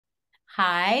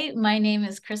Hi, my name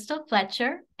is Crystal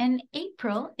Fletcher, and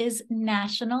April is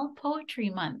National Poetry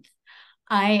Month.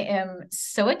 I am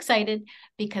so excited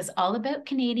because All About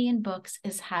Canadian Books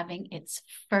is having its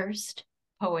first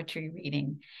poetry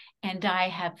reading. And I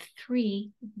have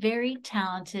three very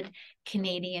talented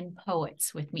Canadian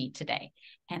poets with me today.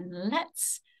 And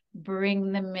let's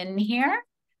bring them in here.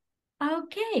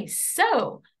 Okay,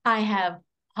 so I have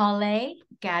Hollay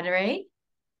Ghadery.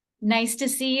 Nice to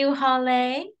see you,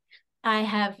 Hollay. I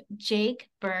have Jake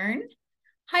Byrne.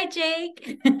 Hi,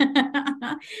 Jake.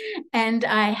 And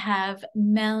I have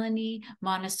Melannie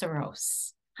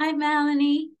Monoceros. Hi,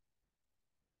 Melannie.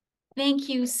 Thank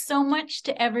you so much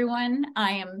to everyone.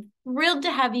 I am thrilled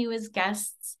to have you as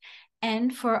guests.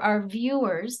 And for our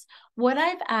viewers, what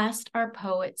I've asked our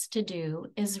poets to do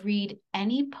is read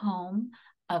any poem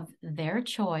of their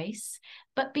choice.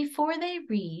 But before they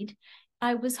read,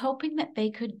 I was hoping that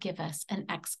they could give us an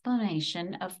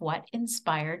explanation of what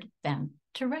inspired them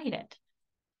to write it.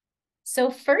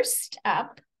 So first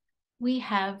up, we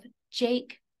have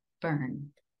Jake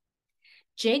Byrne.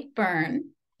 Jake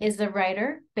Byrne is a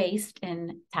writer based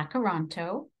in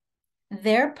Takaranto.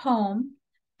 Their poem,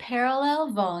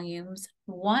 Parallel Volumes,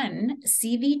 won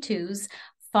CV2's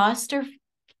Foster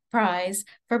Prize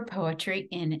for Poetry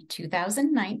in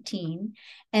 2019,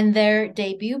 and their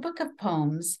debut book of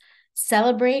poems,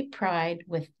 Celebrate Pride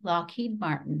with Lockheed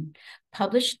Martin,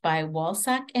 published by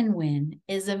Wolsak Wynn,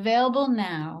 is available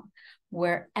now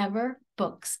wherever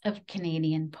books of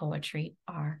Canadian poetry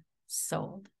are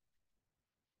sold.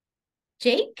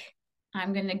 Jake,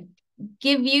 I'm going to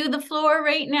give you the floor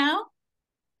right now.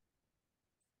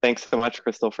 Thanks so much,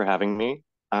 Crystal, for having me.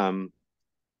 Um,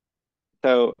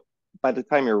 so by the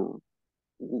time you're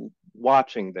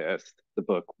watching this, the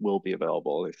book will be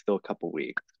available. There's still a couple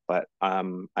weeks, but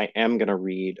I am going to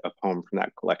read a poem from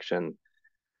that collection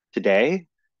today.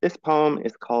 This poem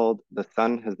is called "The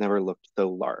Sun Has Never Looked So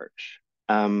Large."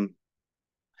 Um,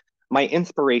 my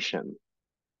inspiration.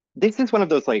 This is one of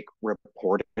those like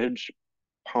reportage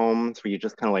poems where you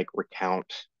just kind of like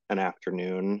recount an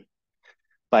afternoon,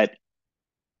 but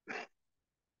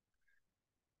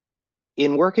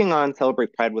in working on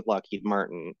Celebrate Pride with Lockheed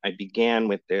Martin, I began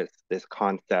with this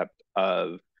concept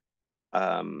of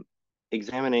um,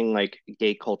 examining like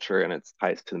gay culture and its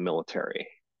ties to the military.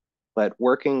 But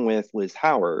working with Liz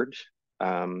Howard,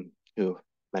 who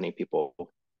many people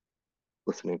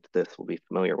listening to this will be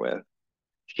familiar with,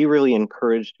 she really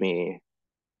encouraged me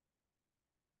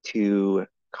to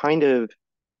kind of.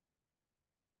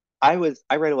 I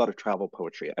write a lot of travel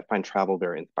poetry. I find travel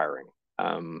very inspiring.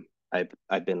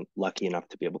 I've been lucky enough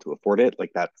to be able to afford it.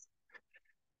 Like that's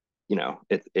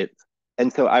it's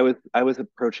and so I was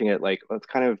approaching it like, well, it's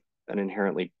kind of an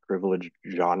inherently privileged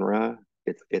genre.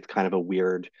 It's kind of a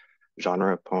weird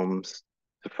genre of poems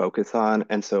to focus on,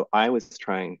 and so I was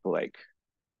trying to like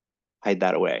hide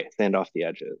that away, stand off the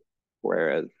edges,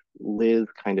 whereas Liz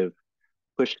kind of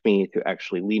pushed me to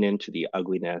actually lean into the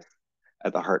ugliness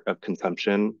at the heart of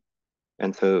consumption.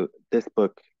 And so this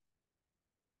book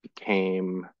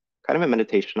became kind of a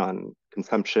meditation on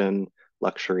consumption,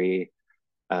 luxury,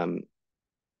 um,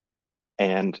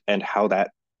 and how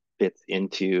that fits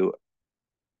into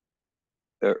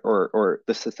or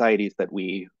the societies that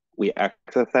we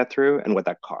access that through and what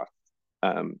that costs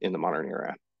in the modern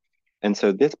era. And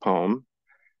so this poem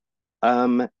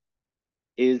um,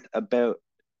 is about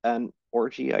an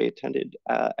orgy I attended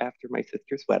after my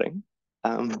sister's wedding.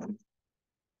 Um,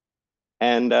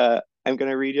 and I'm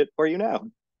going to read it for you now.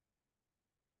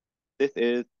 This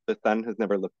is "The Sun Has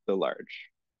Never Looked So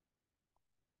Large."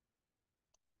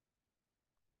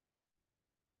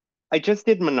 I just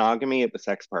did monogamy at the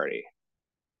sex party.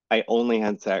 I only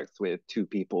had sex with two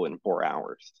people in 4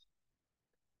 hours.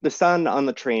 The sun on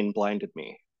the train blinded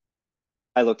me.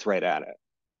 I looked right at it.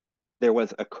 There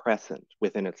was a crescent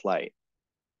within its light.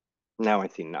 Now I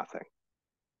see nothing.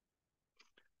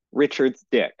 Richard's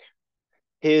dick.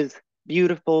 His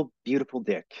beautiful, beautiful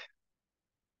dick.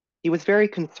 He was very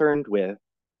concerned with,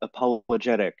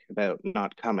 apologetic about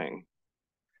not coming.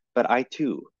 But I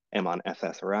too am on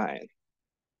SSRIs.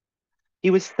 He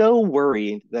was so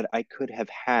worried that I could have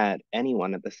had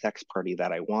anyone at the sex party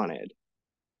that I wanted.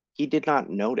 He did not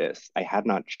notice I had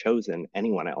not chosen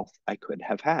anyone else I could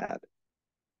have had.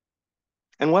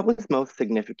 And what was most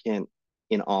significant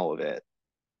in all of it,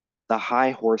 the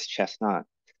high horse chestnut,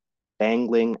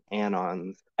 bangling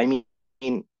anons,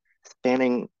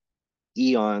 spanning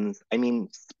eons,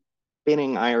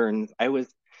 spinning irons.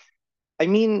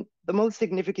 The most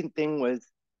significant thing was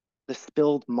the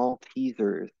spilled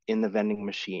Maltesers in the vending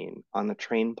machine on the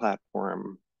train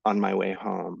platform on my way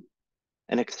home.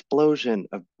 an explosion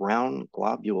of brown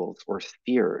globules or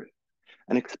spheres,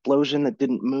 an explosion that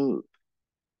didn't move,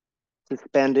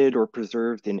 suspended or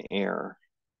preserved in air.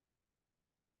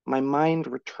 My mind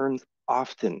returns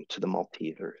often to the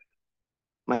Maltesers.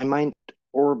 My mind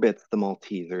orbits the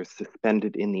Maltesers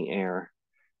suspended in the air,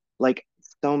 like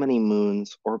so many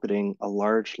moons orbiting a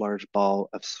large, large ball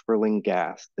of swirling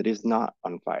gas that is not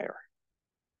on fire.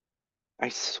 I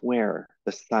swear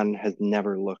the sun has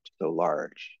never looked so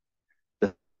large.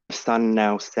 The sun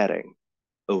now setting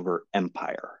over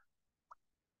empire.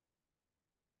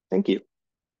 Thank you.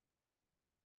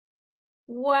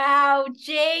 Wow,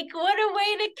 Jake, what a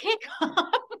way to kick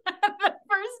off the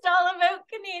first All About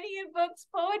Canadian Books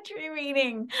poetry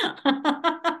reading.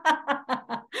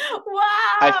 Wow.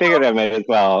 I figured I might as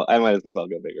well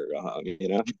go big or go home, you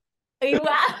know?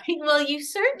 Wow. Well, you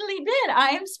certainly did. I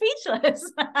am speechless.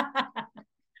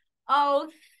 Oh,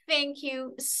 thank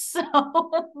you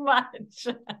so much.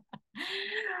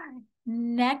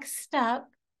 Next up,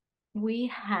 we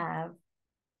have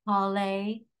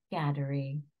Hollay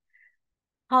Ghadery.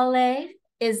 Hollay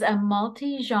is a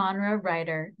multi-genre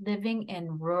writer living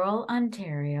in rural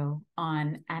Ontario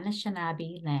on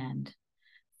Anishinaabe land.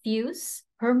 Fuse,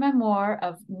 her memoir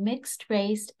of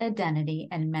mixed-race identity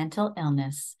and mental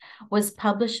illness, was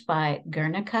published by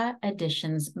Guernica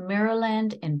Editions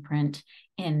MiroLand imprint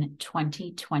in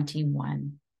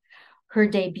 2021. Her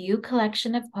debut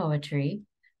collection of poetry,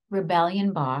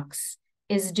 Rebellion Box,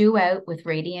 is due out with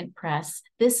Radiant Press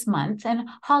this month. And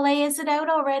Hollay, is it out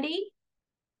already?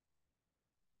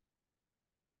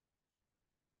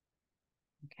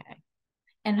 Okay.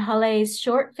 And Hollay's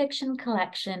short fiction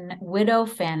collection, Widow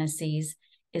Fantasies,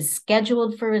 is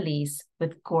scheduled for release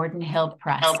with Gordon Hill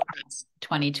Press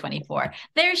 2024.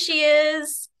 There she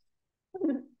is.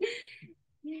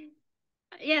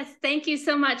 Yes, thank you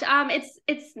so much.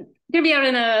 It's gonna be out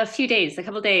in a few days, a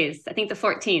couple of days. I think the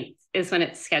 14th is when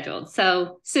it's scheduled.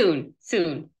 So soon.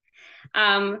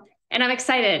 And I'm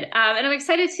excited. And I'm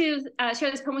excited to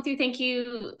share this poem with you. Thank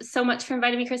you so much for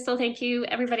inviting me, Crystal. Thank you,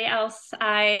 everybody else.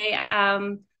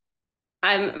 I'm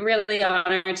really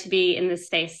honored to be in this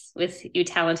space with you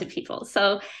talented people.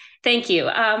 So thank you.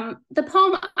 The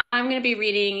poem I'm going to be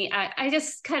reading,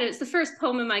 it's the first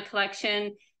poem in my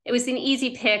collection. It was an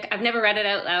easy pick. I've never read it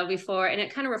out loud before, and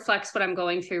it kind of reflects what I'm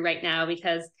going through right now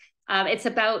because it's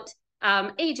about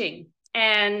aging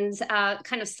and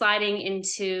kind of sliding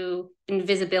into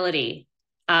invisibility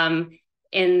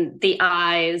in the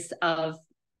eyes of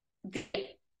the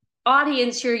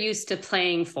audience you're used to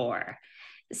playing for.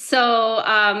 So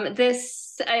and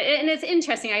it's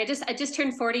interesting. I just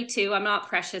turned 42. I'm not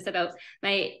precious about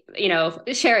my,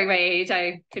 sharing my age.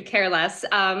 I could care less.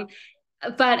 But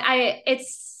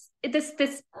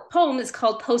this poem is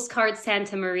called Postcard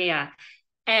Santa Maria,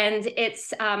 and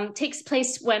it's takes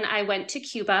place when I went to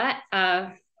Cuba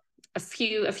a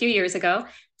few years ago.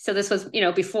 So this was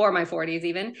before my 40s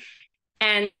even,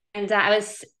 and I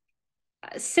was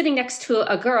sitting next to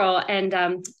a girl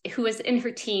and who was in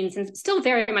her teens and still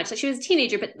very much like she was a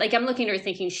teenager, but like I'm looking at her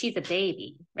thinking she's a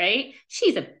baby, right?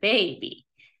 She's a baby,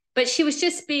 but she was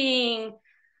just being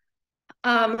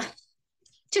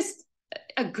just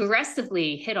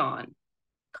aggressively hit on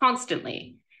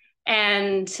constantly.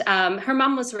 And her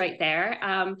mom was right there.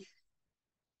 And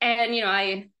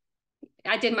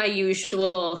I did my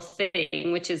usual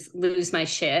thing, which is lose my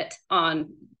shit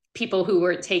on people who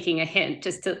weren't taking a hint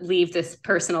just to leave this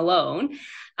person alone.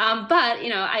 But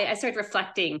I started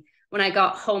reflecting when I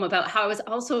got home about how I was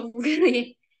also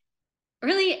really,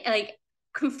 really like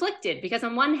conflicted, because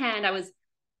on one hand I was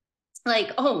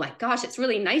like, oh my gosh, it's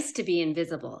really nice to be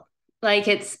invisible. Like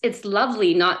it's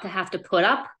lovely not to have to put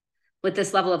up with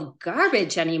this level of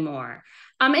garbage anymore.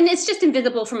 And it's just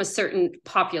invisible from a certain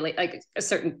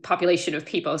population of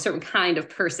people, a certain kind of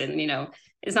person,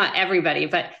 it's not everybody,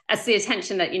 but that's the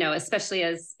attention that, especially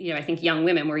as, I think young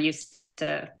women were used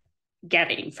to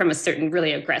getting from a certain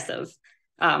really aggressive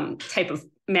type of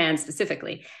man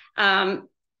specifically.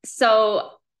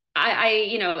 So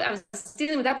I was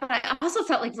dealing with that, but I also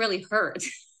felt like really hurt.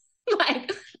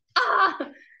 Like,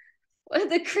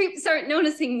 the creeps aren't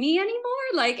noticing me anymore.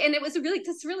 Like, and it was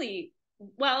really,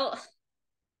 well,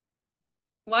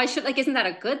 why should, like, isn't that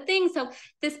a good thing? So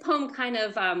this poem kind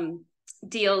of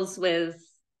deals with,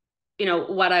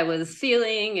 what I was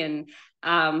feeling and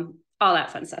all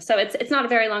that fun stuff. So it's not a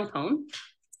very long poem.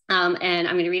 And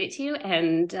I'm going to read it to you.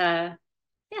 And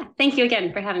thank you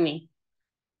again for having me.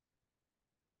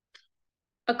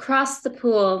 Across the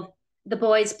pool, the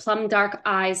boy's plum dark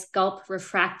eyes gulp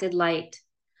refracted light.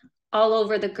 All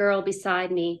over the girl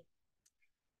beside me.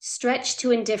 Stretched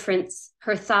to indifference,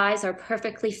 her thighs are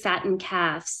perfectly fattened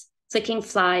calves, flicking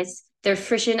flies, their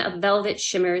frisson of velvet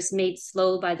shimmers made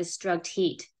slow by the drugged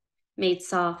heat, made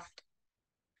soft.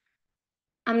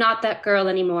 I'm not that girl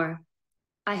anymore.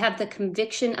 I have the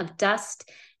conviction of dust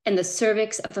and the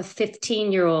cervix of a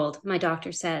 15-year-old, my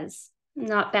doctor says.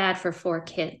 Not bad for 4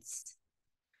 kids.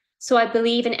 So I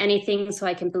believe in anything so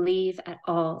I can believe at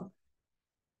all.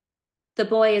 The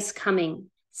boy is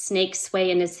coming, snake sway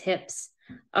in his hips,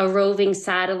 a roving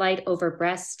satellite over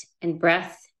breast and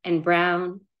breath and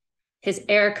brown. His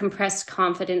air-compressed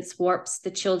confidence warps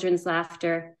the children's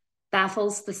laughter,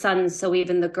 baffles the sun so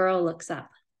even the girl looks up.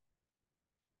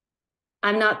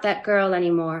 I'm not that girl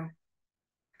anymore.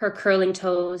 Her curling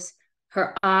toes,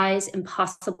 her eyes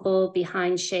impossible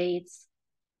behind shades,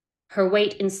 her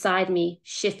weight inside me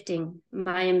shifting,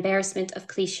 my embarrassment of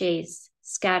cliches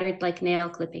scattered like nail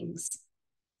clippings.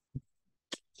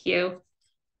 You.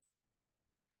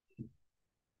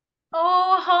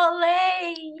 Oh,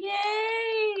 Hollay!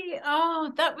 Yay!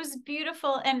 Oh, that was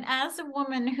beautiful. And as a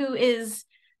woman who is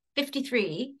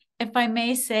 53, if I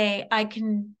may say, I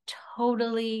can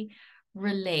totally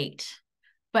relate.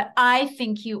 But I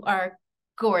think you are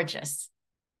gorgeous.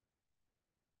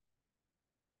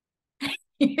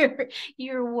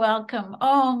 You're welcome.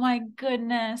 Oh my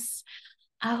goodness.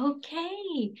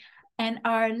 Okay. And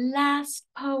our last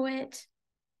poet,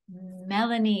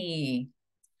 Melannie.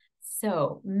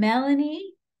 So Melannie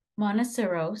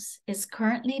Monoceros is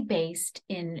currently based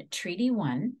in Treaty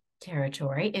 1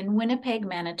 territory in Winnipeg,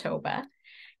 Manitoba.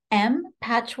 M.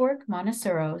 Patchwork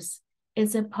Monoceros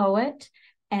is a poet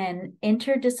and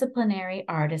interdisciplinary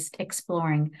artist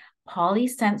exploring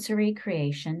polysensory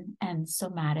creation and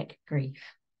somatic grief.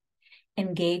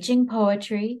 Engaging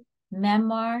poetry,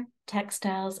 memoir,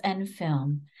 textiles, and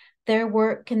film, their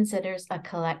work considers a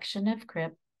collection of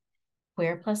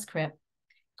queer plus crip,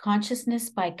 consciousness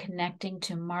by connecting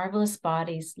to marvelous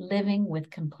bodies living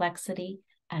with complexity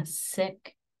as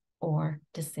sick or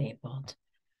disabled.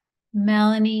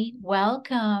 Melannie,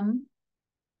 welcome.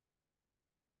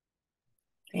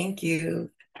 Thank you.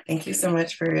 Thank you so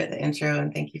much for the intro,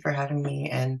 and thank you for having me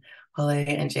and Hollay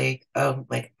and Jake. Oh,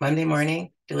 like Monday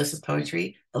morning, delicious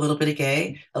poetry, a little bit of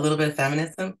gay, a little bit of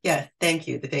feminism. Yeah, thank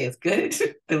you. The day is good.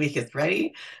 The week is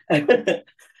ready.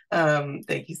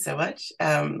 Thank you so much.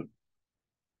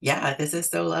 Yeah, this is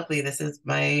so lovely. This is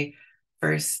my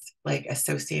first like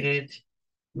associated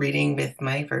reading with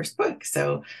my first book.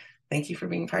 So thank you for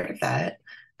being part of that.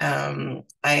 I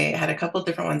had a couple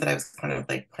different ones that I was kind of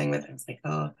like playing with. I was like,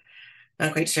 oh,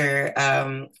 not quite sure.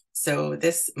 So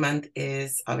this month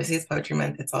is obviously it's Poetry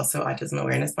Month. It's also Autism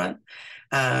Awareness Month.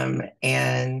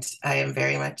 And I am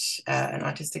very much an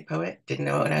autistic poet. Didn't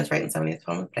know it when I was writing some of these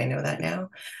poems, but I know that now.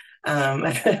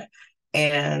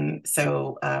 And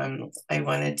so I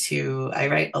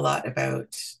write a lot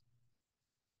about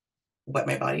what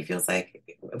my body feels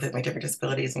like with my different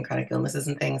disabilities and chronic illnesses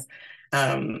and things.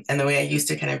 And the way I used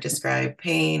to kind of describe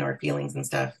pain or feelings and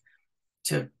stuff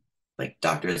to like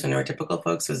doctors and neurotypical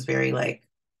folks was very like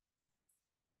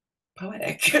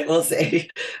poetic, we'll say,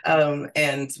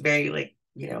 and very like,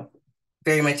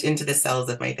 very much into the cells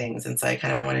of my things. And so I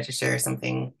kind of wanted to share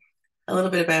something a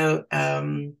little bit about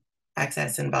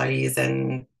access and bodies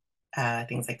and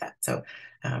things like that. So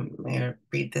I'm going to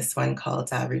read this one called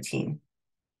Routine.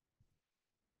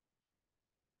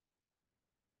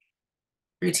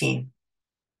 Routine.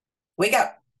 Wake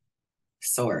up.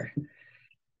 Sore.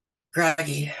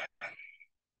 Groggy.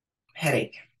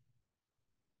 Headache.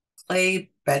 Play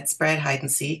bedspread hide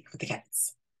and seek with the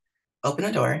cats. Open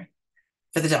the door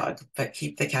for the dog, but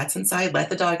keep the cats inside. Let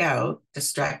the dog out.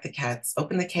 Distract the cats.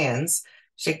 Open the cans.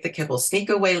 Shake the kibble. Sneak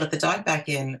away. Let the dog back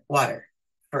in. Water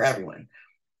for everyone.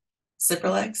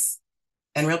 Cipralex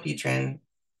and Wellbutrin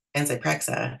and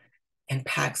Zyprexa and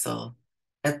Paxil.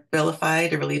 Abilify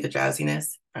to relieve the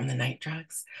drowsiness from the night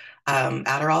drugs.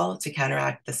 Adderall to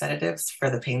counteract the sedatives for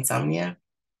the painsomnia.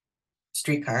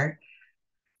 Streetcar.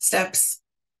 Steps.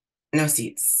 No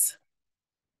seats.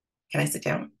 Can I sit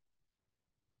down?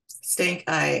 Stank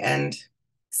eye and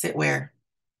sit where?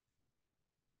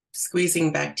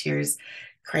 Squeezing back tears,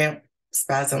 cramp,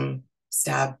 spasm,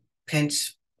 stab,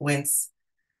 pinch, wince.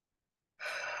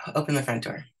 Open the front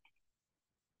door.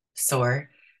 Sore,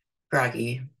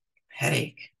 groggy,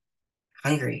 headache,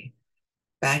 hungry,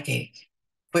 backache,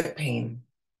 foot pain,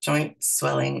 joint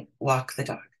swelling, walk the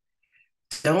dog.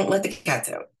 Don't let the cats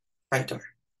out. Front door.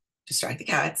 Distract the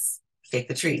cats, fake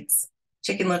the treats.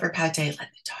 Chicken liver pate, let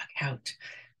the dog out.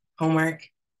 Homework,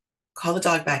 call the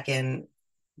dog back in,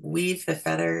 wave the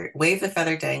feather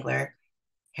dangler,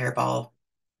 hairball,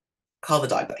 call the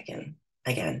dog back in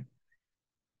again.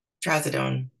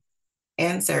 Trazodone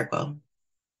and Seroquel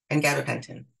and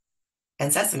gabapentin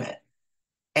and Sesamet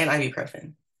and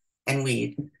ibuprofen and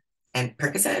weed and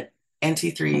Percocet and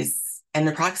T3s and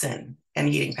naproxen and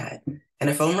a heating pad and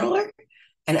a foam roller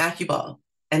and AccuBall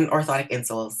and orthotic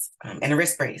insoles and a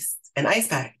wrist brace and ice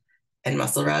pack and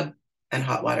muscle rub and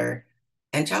hot water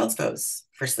and child's pose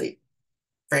for sleep,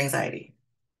 for anxiety,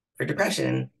 for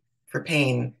depression, for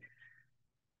pain.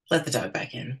 Let the dog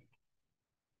back in.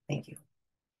 Thank you.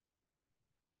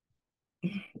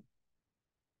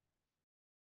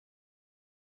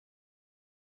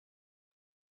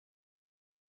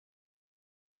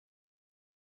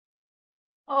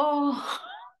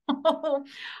 Oh,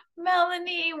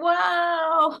 Melannie,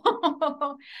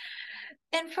 wow.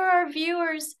 And for our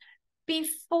viewers,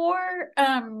 before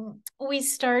we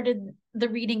started the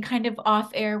reading kind of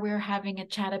off air, we were having a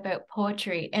chat about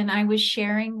poetry, and I was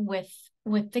sharing with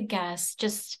the guests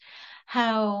just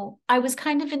how I was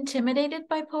kind of intimidated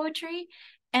by poetry.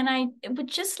 And I would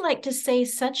just like to say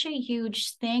such a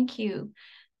huge thank you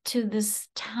to this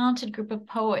talented group of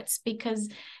poets, because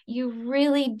you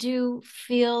really do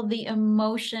feel the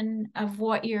emotion of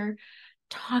what you're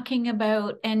talking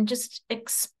about, and just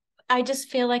I just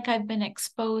feel like I've been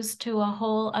exposed to a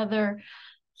whole other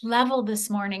level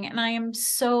this morning, and I am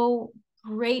so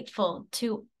grateful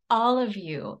to all of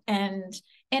you and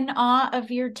in awe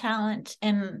of your getting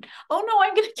a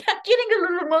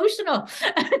little emotional.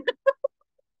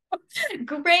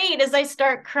 Great, as I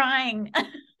start crying.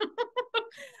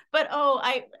 But oh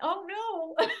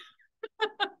no.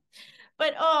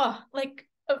 But like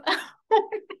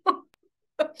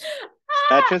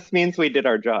that just means we did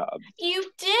our job. You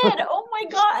did. Oh my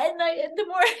God. And the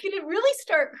more I could really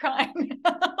start crying.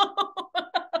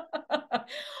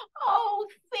 Oh,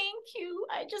 thank you.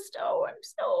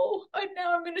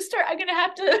 Now I'm going to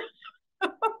have to.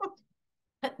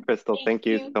 Crystal, thank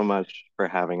you so much for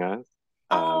having us.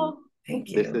 Thank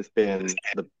you. This has been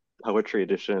the poetry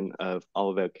edition of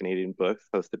All About Canadian Books,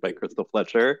 hosted by Crystal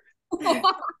Fletcher.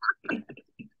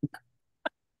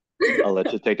 I'll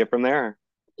let you take it from there.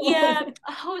 Yeah.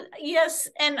 Oh, yes.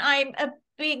 And I'm a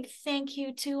big thank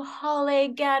you to Hollay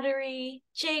Ghadery,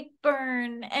 Jake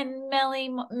Byrne, and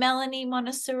Melannie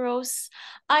Monoceros.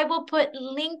 I will put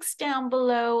links down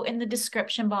below in the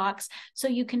description box so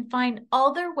you can find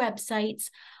all their websites,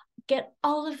 get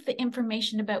all of the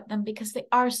information about them, because they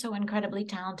are so incredibly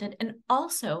talented, and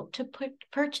also to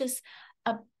purchase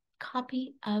a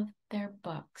copy of their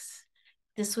books.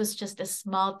 This was just a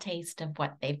small taste of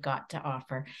what they've got to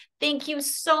offer. Thank you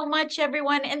so much,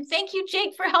 everyone. And thank you,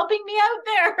 Jake, for helping me out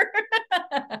there.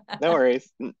 No worries.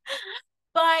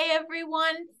 Bye,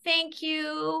 everyone. Thank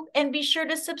you. And be sure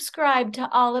to subscribe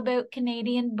to All About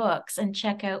Canadian Books and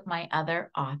check out my other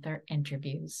author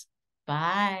interviews.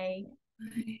 Bye.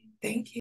 Thank you.